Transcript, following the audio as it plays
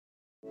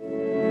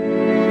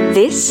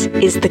This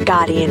is The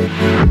Guardian.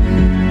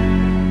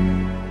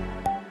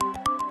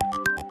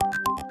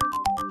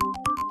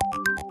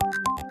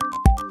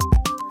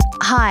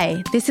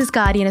 Hi, this is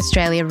Guardian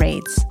Australia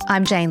Reads.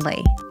 I'm Jane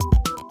Lee.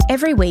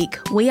 Every week,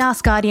 we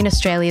ask Guardian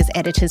Australia's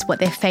editors what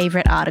their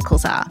favourite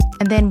articles are,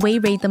 and then we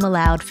read them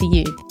aloud for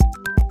you.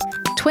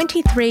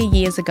 23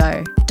 years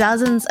ago,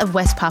 dozens of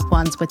West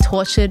Papuans were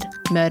tortured,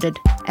 murdered,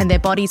 and their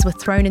bodies were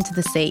thrown into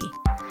the sea.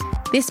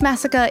 This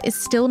massacre is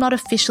still not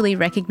officially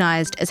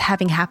recognised as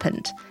having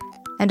happened,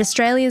 and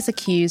Australia is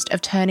accused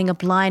of turning a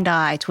blind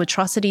eye to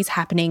atrocities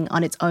happening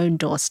on its own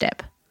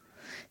doorstep.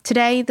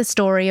 Today, the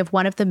story of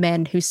one of the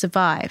men who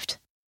survived.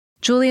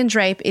 Julian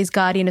Drape is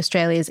Guardian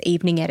Australia's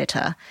evening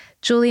editor.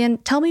 Julian,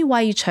 tell me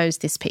why you chose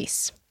this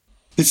piece.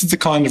 This is the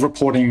kind of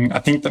reporting, I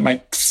think, that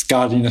makes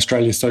Guardian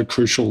Australia so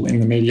crucial in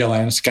the media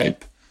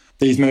landscape.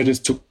 These murders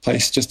took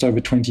place just over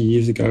 20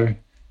 years ago.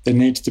 There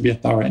needs to be a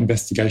thorough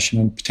investigation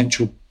and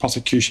potential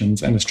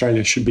prosecutions, and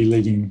Australia should be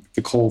leading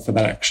the call for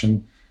that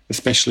action,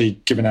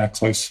 especially given our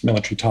close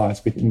military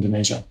ties with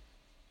Indonesia.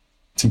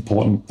 It's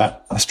important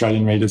that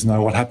Australian readers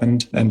know what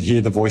happened and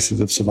hear the voices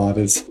of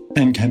survivors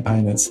and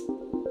campaigners.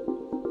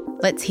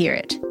 Let's hear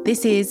it.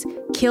 This is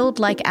Killed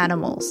Like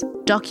Animals.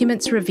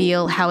 Documents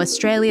reveal how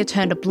Australia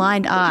turned a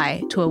blind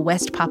eye to a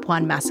West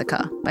Papuan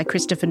massacre by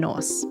Christopher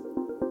Norse.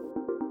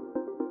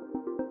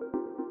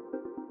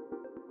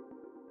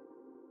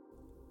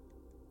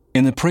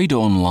 In the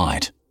pre-dawn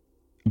light,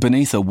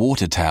 beneath a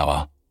water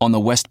tower on the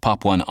West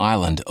Papuan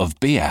island of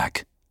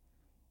Biak,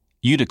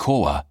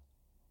 Yudakowa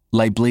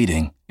lay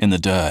bleeding in the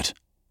dirt.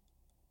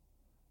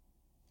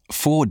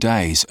 4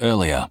 days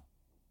earlier,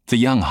 the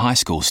young high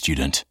school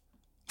student,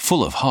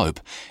 full of hope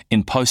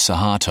in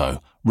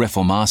post-Suharto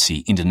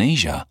Reformasi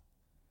Indonesia,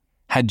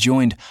 had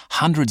joined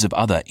hundreds of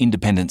other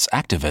independence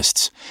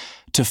activists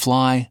to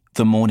fly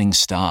the Morning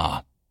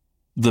Star,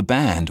 the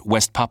banned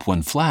West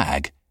Papuan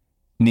flag,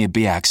 near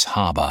Biak's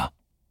harbour.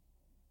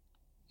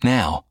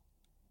 Now,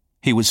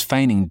 he was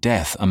feigning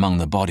death among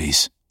the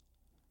bodies,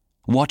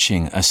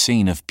 watching a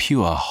scene of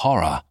pure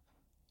horror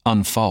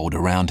unfold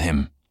around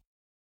him.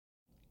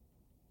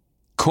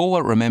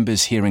 Kowa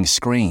remembers hearing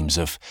screams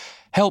of,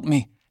 "Help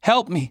me!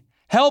 Help me!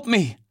 Help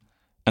me!"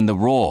 and the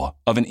roar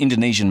of an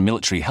Indonesian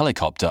military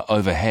helicopter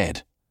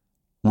overhead,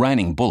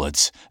 raining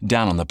bullets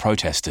down on the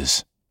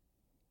protesters.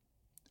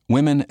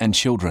 Women and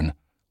children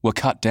were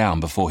cut down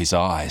before his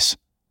eyes.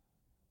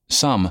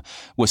 Some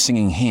were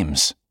singing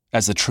hymns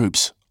as the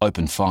troops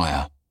opened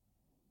fire.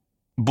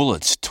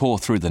 Bullets tore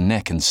through the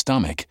neck and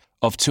stomach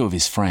of 2 of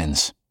his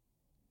friends.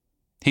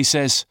 He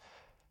says,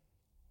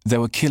 "They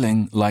were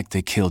killing like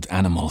they killed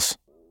animals.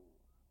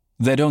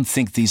 They don't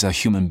think these are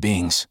human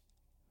beings.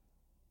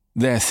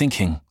 They're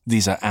thinking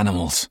these are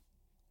animals."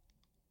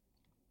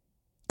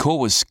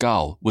 Kowa's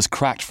skull was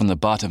cracked from the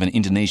butt of an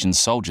Indonesian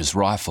soldier's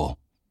rifle,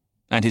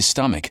 and his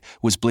stomach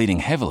was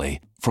bleeding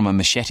heavily from a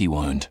machete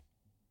wound.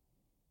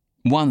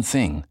 One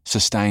thing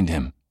sustained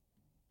him.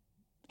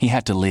 He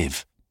had to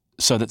live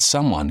so that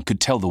someone could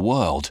tell the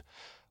world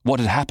what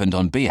had happened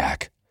on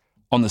Biak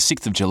on the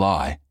 6th of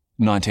July,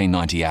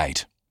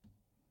 1998.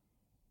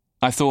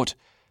 I thought,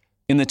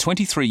 in the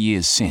 23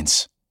 years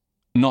since,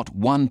 not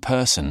one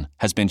person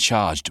has been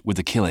charged with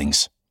the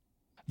killings.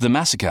 The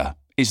massacre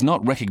is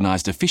not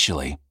recognised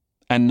officially,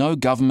 and no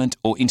government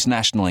or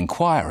international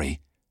inquiry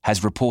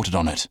has reported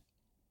on it.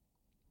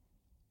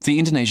 The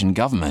Indonesian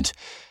government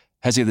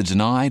has either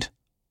denied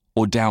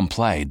or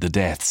downplayed the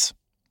deaths.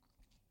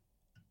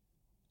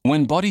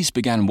 When bodies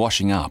began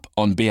washing up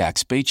on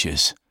Biak's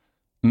beaches,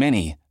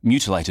 many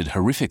mutilated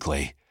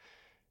horrifically,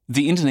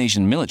 the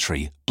Indonesian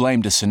military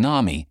blamed a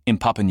tsunami in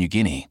Papua New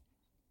Guinea,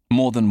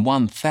 more than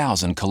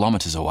 1,000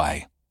 kilometres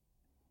away.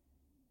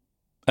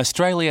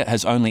 Australia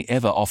has only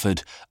ever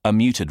offered a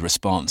muted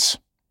response,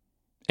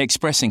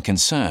 expressing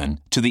concern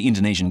to the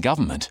Indonesian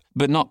government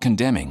but not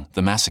condemning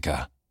the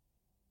massacre.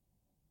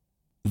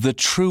 The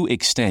true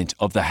extent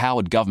of the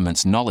Howard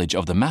government's knowledge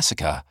of the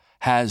massacre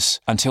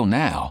has, until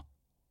now,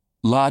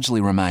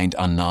 largely remained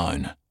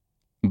unknown.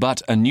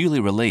 But a newly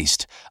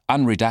released,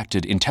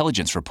 unredacted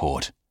intelligence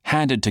report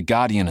handed to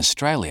Guardian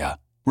Australia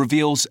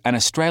reveals an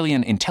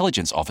Australian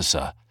intelligence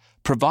officer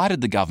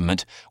provided the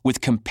government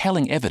with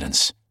compelling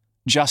evidence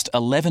just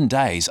 11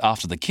 days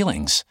after the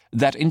killings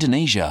that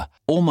Indonesia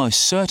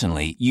almost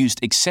certainly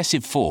used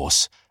excessive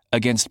force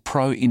against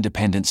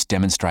pro-independence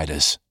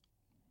demonstrators.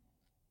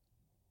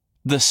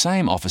 The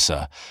same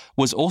officer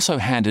was also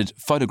handed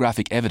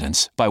photographic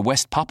evidence by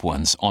West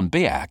Papuans on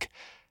Biak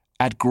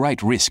at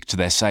great risk to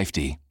their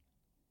safety.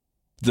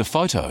 The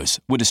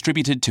photos were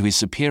distributed to his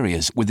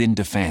superiors within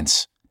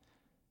defence,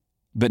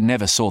 but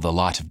never saw the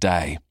light of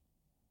day.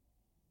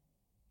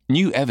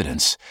 New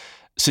evidence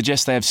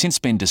suggests they have since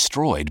been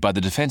destroyed by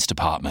the Defence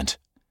Department,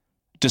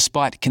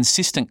 despite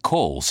consistent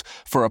calls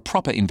for a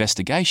proper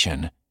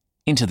investigation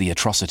into the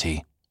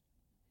atrocity.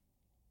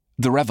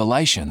 The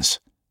revelations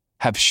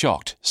have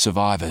shocked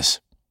survivors.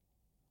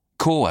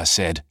 Kowa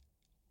said,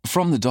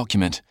 "From the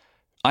document,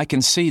 I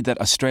can see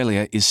that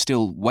Australia is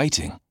still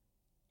waiting.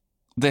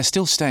 They're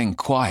still staying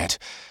quiet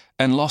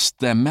and lost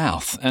their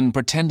mouth and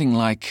pretending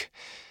like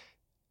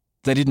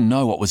they didn't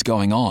know what was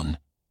going on.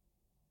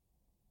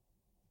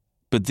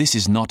 But this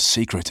is not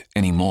secret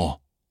anymore.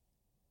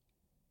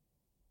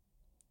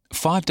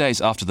 5 days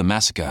after the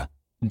massacre,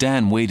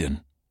 Dan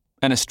Whedon,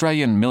 an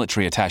Australian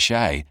military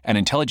attaché and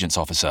intelligence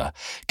officer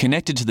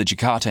connected to the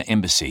Jakarta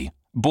embassy,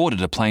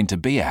 boarded a plane to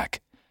Biak,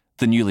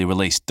 the newly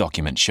released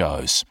document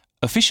shows.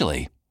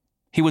 Officially,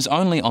 he was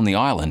only on the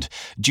island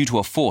due to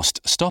a forced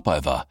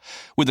stopover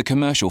with a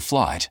commercial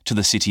flight to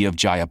the city of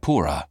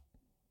Jayapura.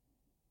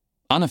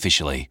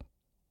 Unofficially,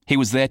 he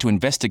was there to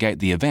investigate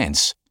the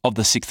events of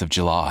the 6th of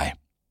July.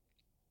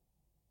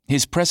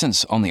 His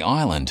presence on the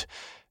island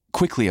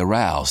quickly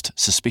aroused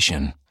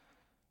suspicion.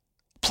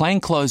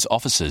 Plainclothes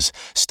officers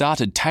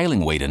started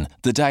tailing Whedon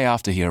the day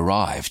after he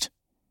arrived,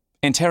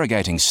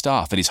 interrogating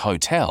staff at his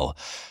hotel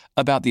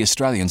about the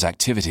Australians'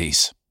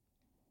 activities.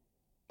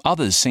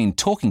 Others seen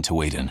talking to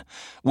Whedon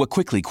were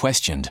quickly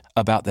questioned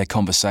about their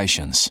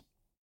conversations.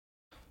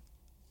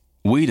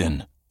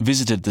 Whedon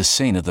visited the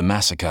scene of the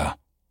massacre,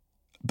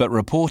 but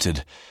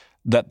reported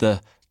that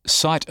the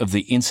site of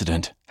the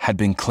incident had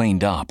been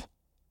cleaned up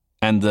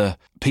and the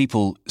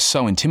people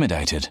so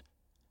intimidated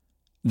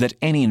that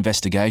any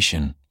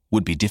investigation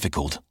would be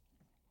difficult.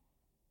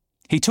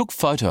 He took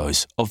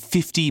photos of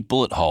 50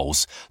 bullet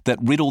holes that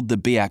riddled the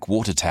Biak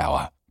water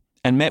tower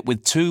and met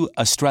with 2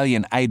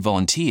 Australian aid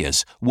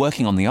volunteers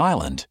working on the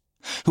island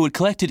who had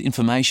collected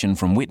information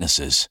from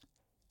witnesses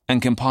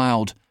and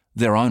compiled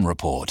their own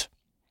report.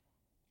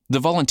 The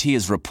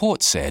volunteers'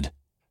 report said,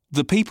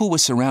 "The people were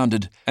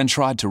surrounded and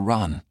tried to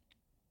run.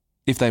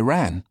 If they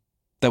ran,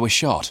 they were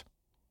shot.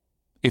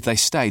 If they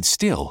stayed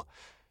still,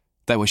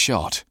 they were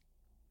shot.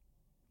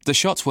 The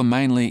shots were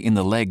mainly in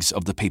the legs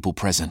of the people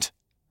present.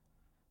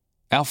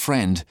 Our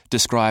friend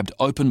described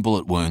open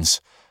bullet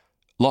wounds,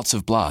 lots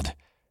of blood,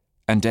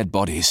 and dead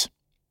bodies."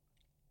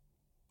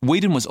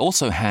 Whedon was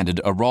also handed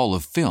a roll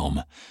of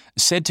film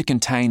said to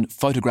contain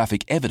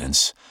photographic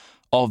evidence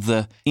of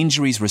the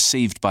injuries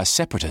received by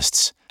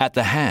separatists at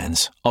the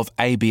hands of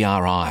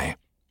ABRI,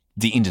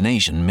 the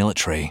Indonesian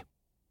military.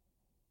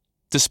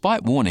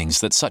 Despite warnings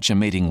that such a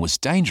meeting was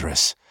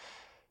dangerous,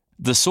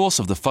 the source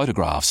of the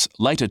photographs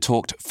later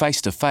talked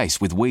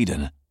face-to-face with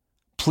Whedon,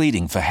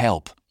 pleading for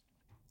help.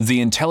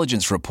 The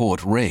intelligence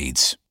report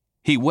reads,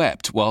 "He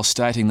wept while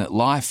stating that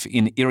life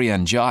in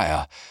Irian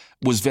Jaya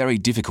was very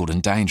difficult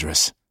and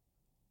dangerous,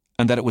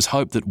 and that it was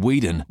hoped that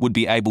Whedon would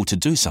be able to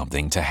do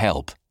something to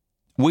help."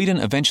 Whedon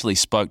eventually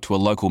spoke to a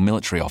local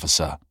military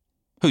officer,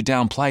 who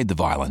downplayed the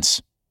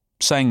violence,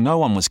 saying no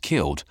one was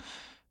killed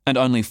and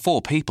only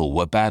 4 people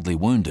were badly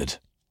wounded.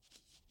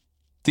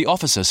 The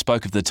officer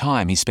spoke of the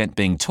time he spent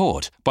being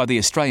taught by the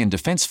Australian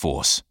Defence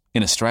Force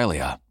in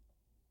Australia.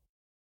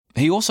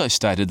 He also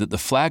stated that the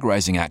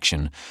flag-raising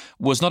action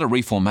was not a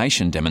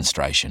reformation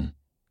demonstration,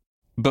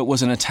 but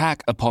was an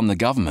attack upon the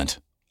government,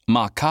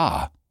 Mark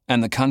Carr,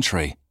 and the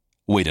country,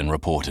 Whedon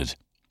reported.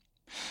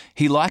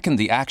 He likened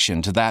the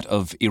action to that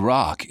of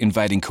Iraq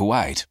invading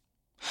Kuwait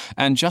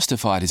and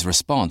justified his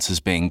response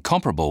as being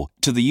comparable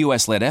to the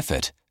US-led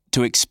effort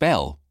to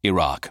expel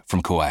Iraq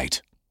from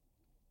Kuwait.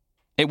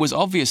 It was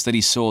obvious that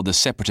he saw the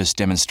separatist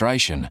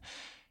demonstration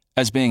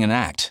as being an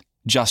act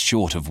just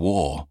short of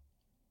war.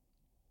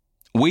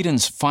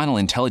 Whedon's final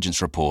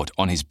intelligence report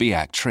on his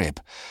Biak trip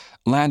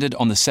landed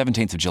on the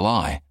 17th of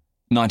July,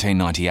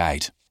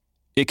 1998.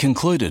 It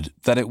concluded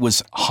that it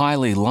was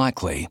highly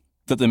likely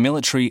that the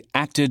military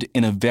acted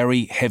in a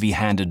very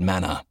heavy-handed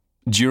manner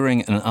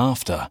during and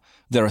after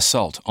their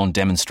assault on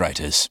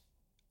demonstrators.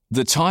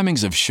 The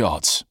timings of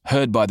shots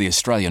heard by the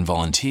Australian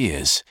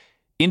volunteers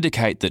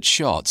indicate that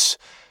shots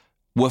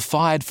were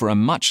fired for a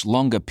much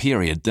longer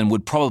period than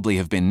would probably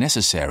have been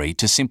necessary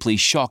to simply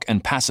shock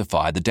and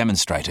pacify the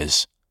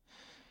demonstrators,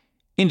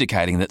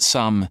 indicating that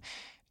some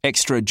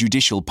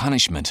extrajudicial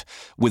punishment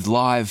with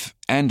live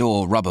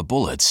and/or rubber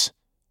bullets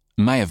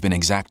may have been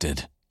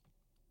exacted.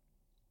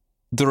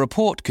 The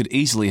report could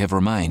easily have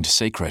remained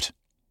secret.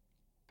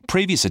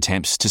 Previous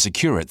attempts to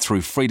secure it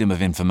through freedom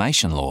of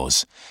information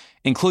laws,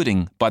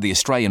 including by the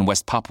Australian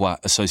West Papua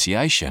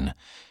Association,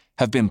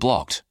 have been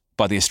blocked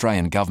by the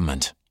Australian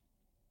government.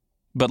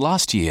 But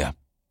last year,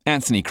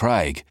 Anthony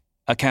Craig,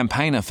 a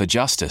campaigner for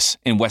justice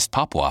in West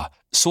Papua,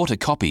 sought a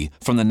copy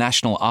from the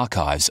National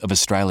Archives of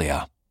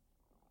Australia.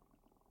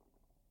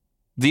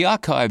 The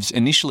archives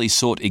initially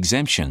sought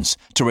exemptions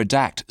to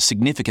redact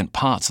significant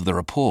parts of the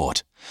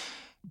report,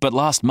 but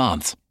last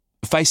month,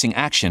 facing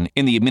action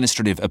in the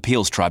Administrative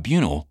Appeals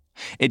Tribunal,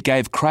 it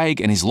gave Craig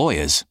and his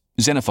lawyers,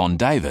 Xenophon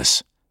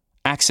Davis,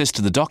 access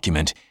to the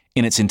document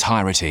in its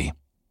entirety.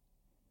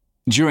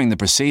 During the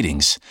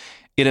proceedings,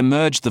 it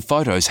emerged the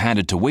photos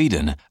handed to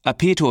Whedon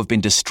appear to have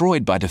been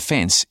destroyed by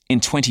Defence in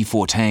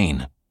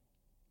 2014,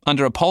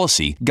 under a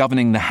policy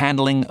governing the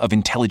handling of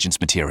intelligence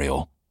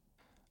material.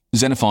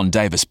 Xenophon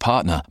Davis'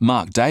 partner,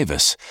 Mark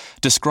Davis,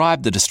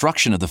 described the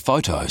destruction of the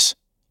photos,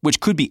 which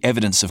could be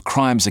evidence of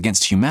crimes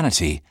against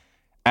humanity,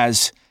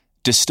 as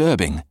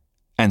disturbing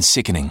and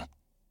sickening.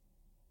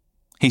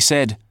 He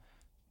said,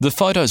 "The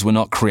photos were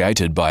not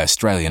created by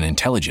Australian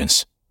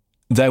intelligence.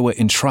 They were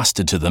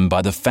entrusted to them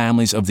by the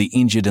families of the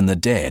injured and the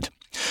dead,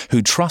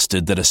 who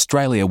trusted that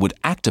Australia would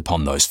act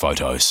upon those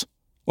photos,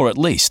 or at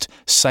least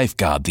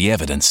safeguard the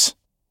evidence.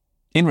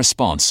 In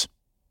response,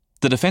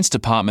 the Defence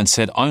Department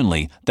said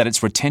only that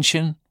its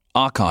retention,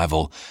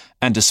 archival,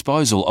 and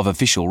disposal of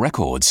official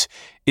records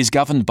is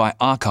governed by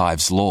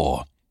archives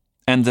law,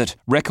 and that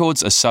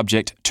records are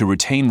subject to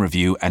routine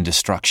review and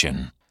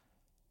destruction.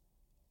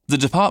 The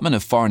Department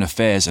of Foreign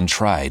Affairs and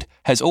Trade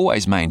has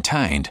always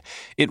maintained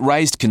it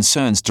raised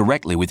concerns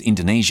directly with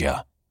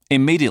Indonesia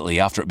immediately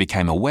after it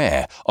became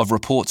aware of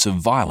reports of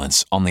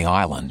violence on the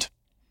island.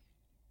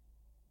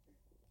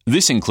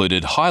 This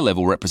included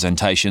high-level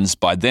representations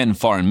by then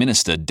Foreign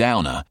Minister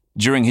Downer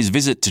during his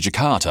visit to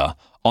Jakarta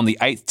on the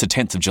 8th to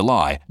 10th of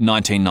July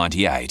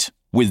 1998,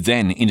 with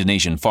then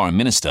Indonesian Foreign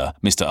Minister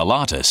Mr.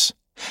 Alatas,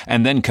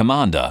 and then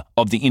Commander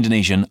of the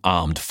Indonesian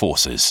Armed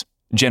Forces,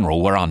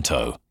 General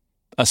Wiranto,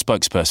 a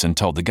spokesperson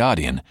told The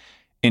Guardian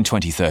in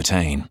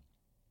 2013.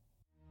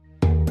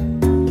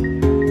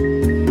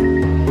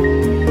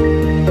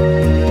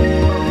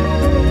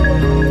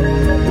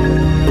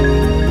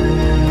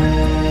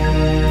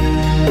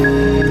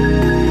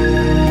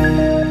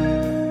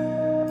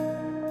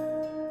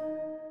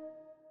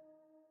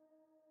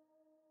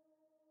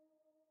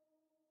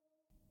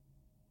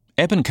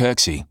 Eben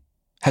Kirksey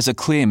has a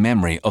clear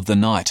memory of the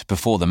night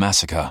before the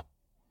massacre.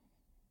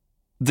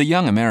 The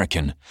young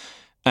American,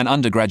 an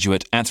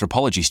undergraduate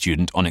anthropology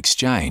student on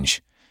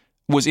exchange,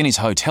 was in his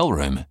hotel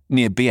room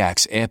near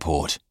Biak's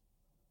airport.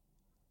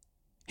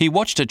 He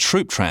watched a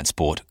troop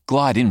transport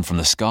glide in from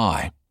the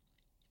sky.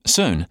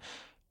 Soon,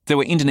 there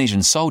were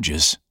Indonesian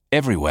soldiers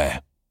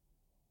everywhere.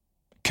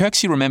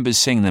 Kirksey remembers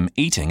seeing them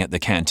eating at the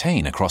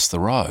canteen across the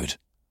road.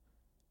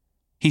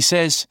 He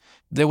says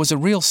there was a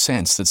real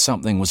sense that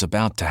something was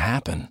about to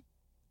happen.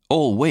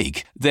 All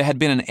week, there had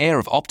been an air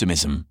of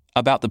optimism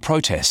about the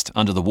protest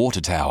under the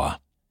water tower.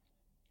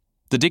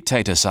 The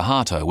dictator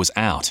Suharto was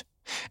out,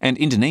 and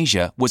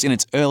Indonesia was in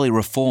its early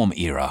reform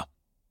era,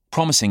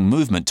 promising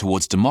movement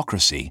towards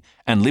democracy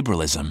and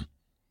liberalism.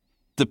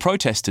 The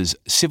protesters'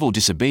 civil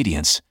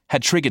disobedience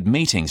had triggered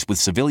meetings with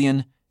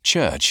civilian,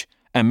 church,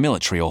 and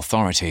military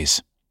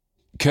authorities.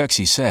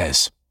 Kirksey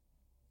says,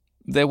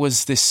 there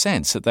was this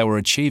sense that they were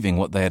achieving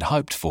what they had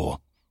hoped for,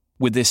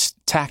 with this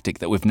tactic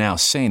that we've now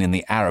seen in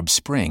the Arab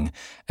Spring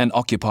and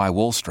Occupy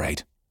Wall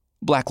Street.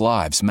 Black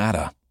Lives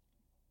Matter.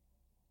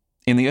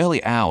 In the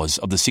early hours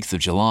of the 6th of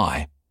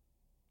July,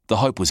 the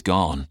hope was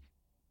gone.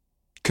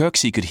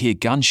 Kirksey could hear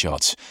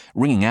gunshots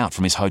ringing out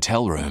from his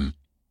hotel room.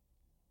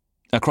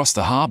 Across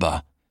the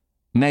harbour,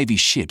 Navy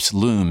ships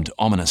loomed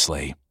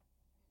ominously.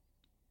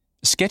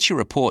 Sketchy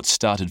reports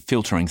started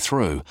filtering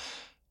through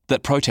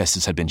that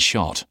protesters had been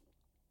shot.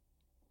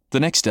 The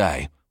next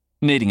day,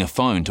 needing a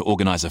phone to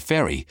organise a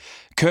ferry,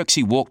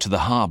 Kirksey walked to the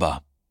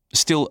harbour,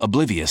 still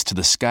oblivious to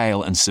the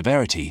scale and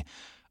severity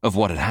of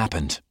what had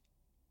happened.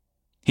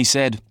 He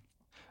said,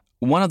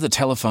 one of the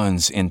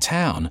telephones in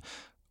town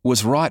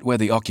was right where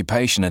the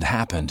occupation had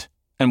happened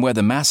and where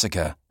the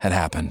massacre had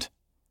happened.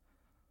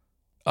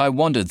 I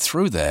wandered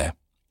through there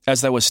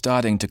as they were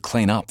starting to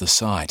clean up the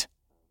site.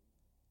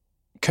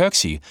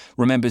 Kirksey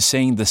remembers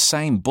seeing the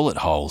same bullet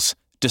holes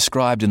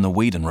described in the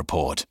Whedon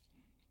report.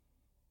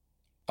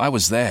 I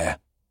was there.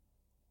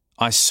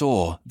 I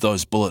saw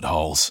those bullet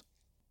holes.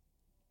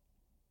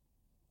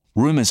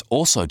 Rumours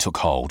also took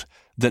hold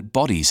that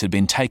bodies had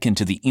been taken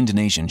to the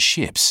Indonesian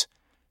ships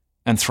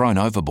and thrown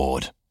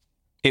overboard.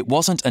 It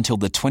wasn't until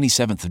the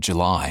 27th of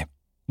July,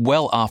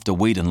 well after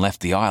Whedon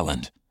left the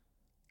island,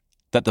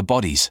 that the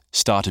bodies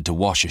started to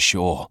wash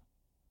ashore.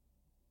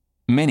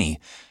 Many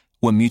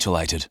were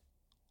mutilated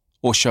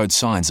or showed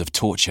signs of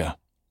torture.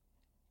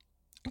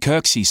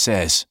 Kirksey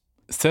says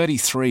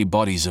 33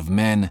 bodies of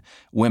men,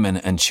 women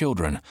and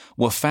children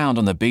were found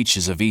on the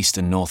beaches of East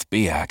and North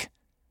Biak,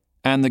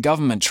 and the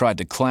government tried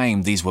to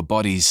claim these were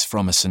bodies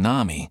from a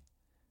tsunami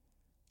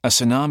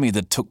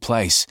that took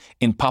place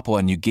in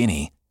Papua New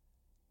Guinea,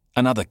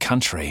 another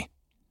country.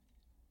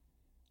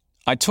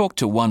 I talked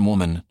to one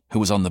woman who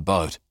was on the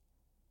boat.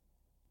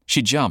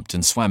 She jumped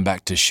and swam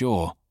back to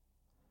shore.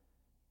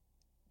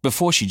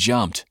 Before she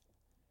jumped,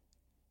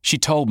 she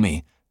told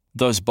me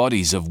those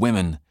bodies of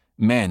women,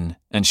 men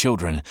and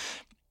children,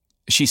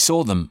 she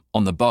saw them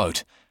on the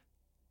boat,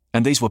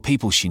 and these were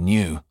people she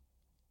knew.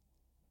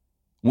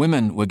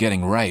 Women were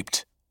getting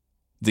raped,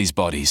 these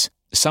bodies.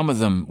 Some of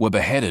them were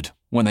beheaded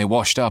when they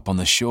washed up on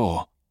the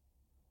shore.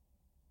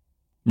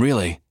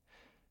 Really,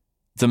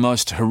 the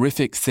most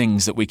horrific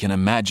things that we can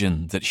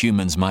imagine that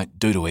humans might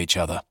do to each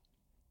other.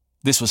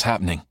 This was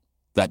happening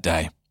that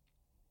day.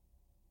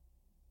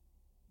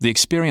 The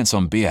experience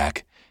on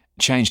Biak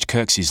changed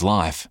Kirksey's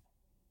life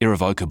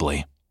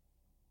irrevocably.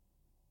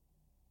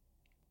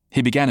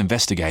 He began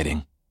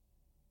investigating.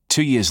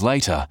 2 years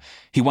later,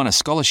 he won a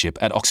scholarship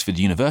at Oxford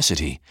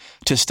University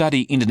to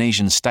study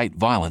Indonesian state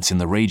violence in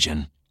the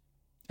region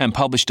and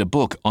published a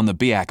book on the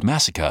Biak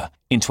massacre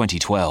in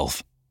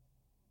 2012.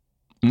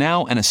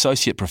 Now an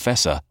associate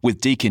professor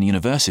with Deakin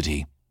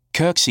University,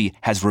 Kirksey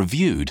has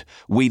reviewed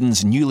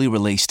Whedon's newly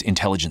released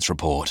intelligence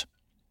report.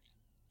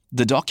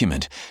 The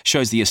document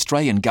shows the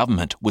Australian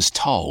government was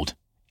told,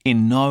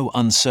 in no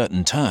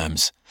uncertain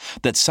terms,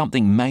 that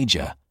something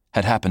major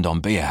had happened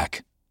on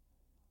Biak.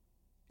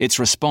 Its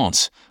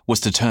response was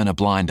to turn a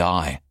blind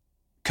eye,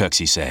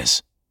 Kirksey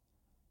says.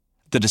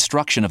 The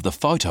destruction of the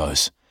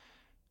photos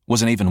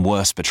was an even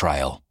worse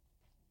betrayal.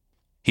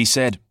 He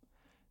said,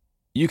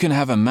 "You can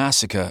have a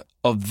massacre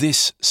of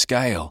this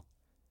scale,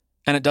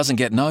 and it doesn't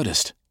get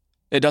noticed.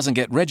 It doesn't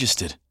get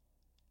registered.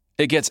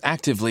 It gets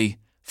actively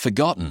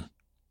forgotten.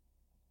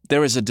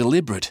 There is a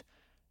deliberate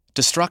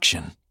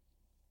destruction."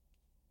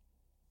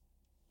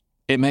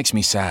 It makes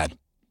me sad.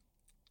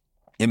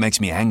 It makes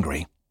me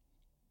angry.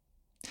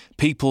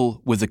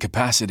 People with the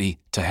capacity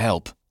to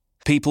help,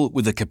 people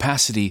with the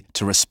capacity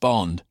to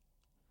respond,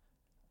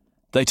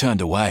 they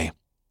turned away.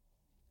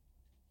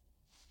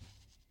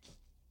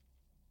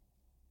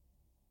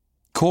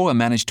 Korwa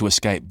managed to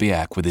escape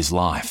Biak with his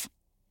life,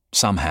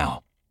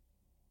 somehow.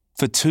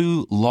 For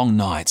 2 long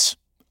nights,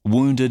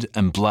 wounded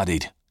and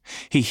bloodied,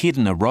 he hid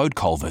in a road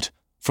culvert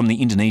from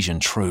the Indonesian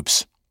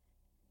troops.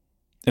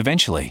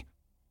 Eventually,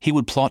 he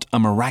would plot a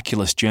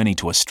miraculous journey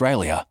to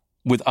Australia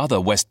with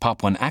other West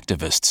Papuan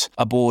activists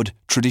aboard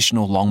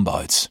traditional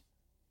longboats.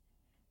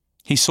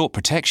 He sought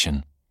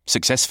protection,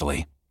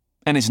 successfully,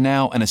 and is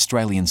now an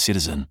Australian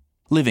citizen,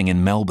 living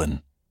in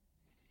Melbourne.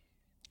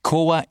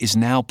 Korwa is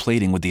now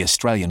pleading with the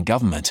Australian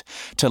government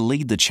to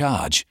lead the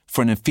charge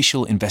for an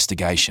official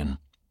investigation.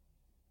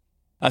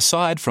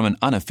 Aside from an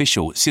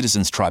unofficial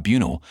citizens'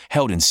 tribunal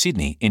held in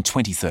Sydney in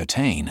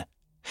 2013,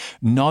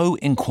 no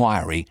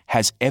inquiry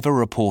has ever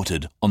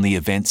reported on the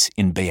events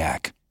in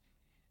Biak.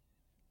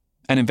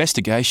 An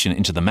investigation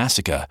into the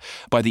massacre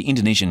by the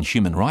Indonesian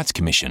Human Rights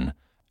Commission,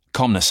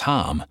 Komnas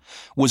HAM,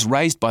 was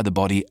raised by the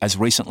body as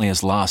recently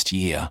as last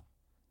year,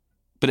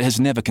 but it has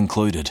never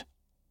concluded,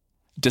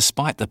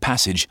 despite the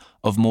passage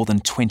of more than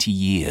 20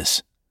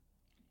 years.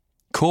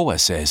 Korwa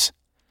says,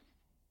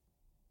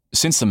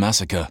 "Since the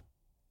massacre,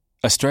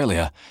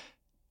 Australia,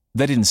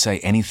 they didn't say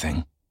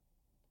anything.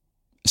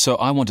 So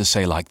I want to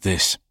say like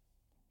this.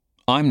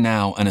 I'm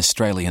now an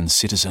Australian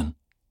citizen.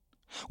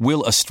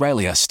 Will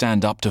Australia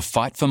stand up to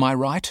fight for my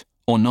right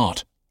or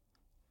not?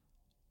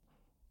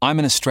 I'm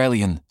an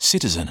Australian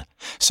citizen,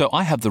 so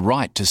I have the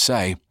right to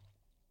say,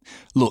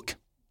 look,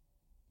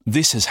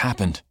 this has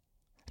happened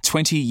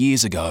 20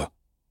 years ago.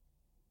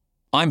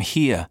 I'm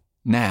here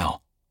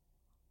now.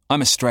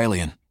 I'm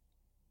Australian.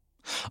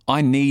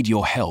 I need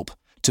your help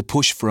to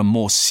push for a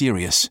more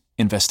serious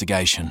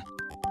investigation."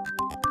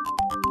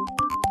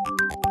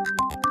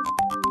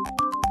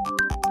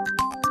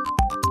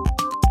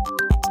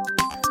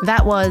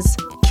 That was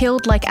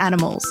Killed Like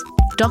Animals.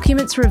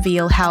 Documents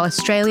reveal how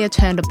Australia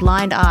turned a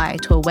blind eye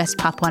to a West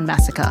Papuan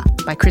massacre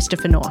by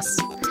Christopher Norse.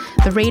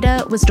 The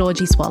reader was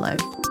Dorji Swallow.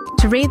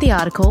 To read the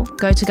article,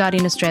 go to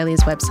Guardian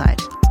Australia's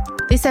website.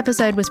 This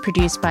episode was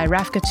produced by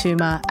Rafka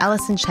Tuma,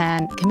 Alison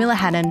Chan, Camilla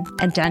Hannon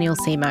and Daniel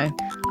Simo.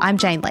 I'm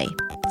Jane Lee.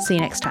 See you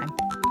next time.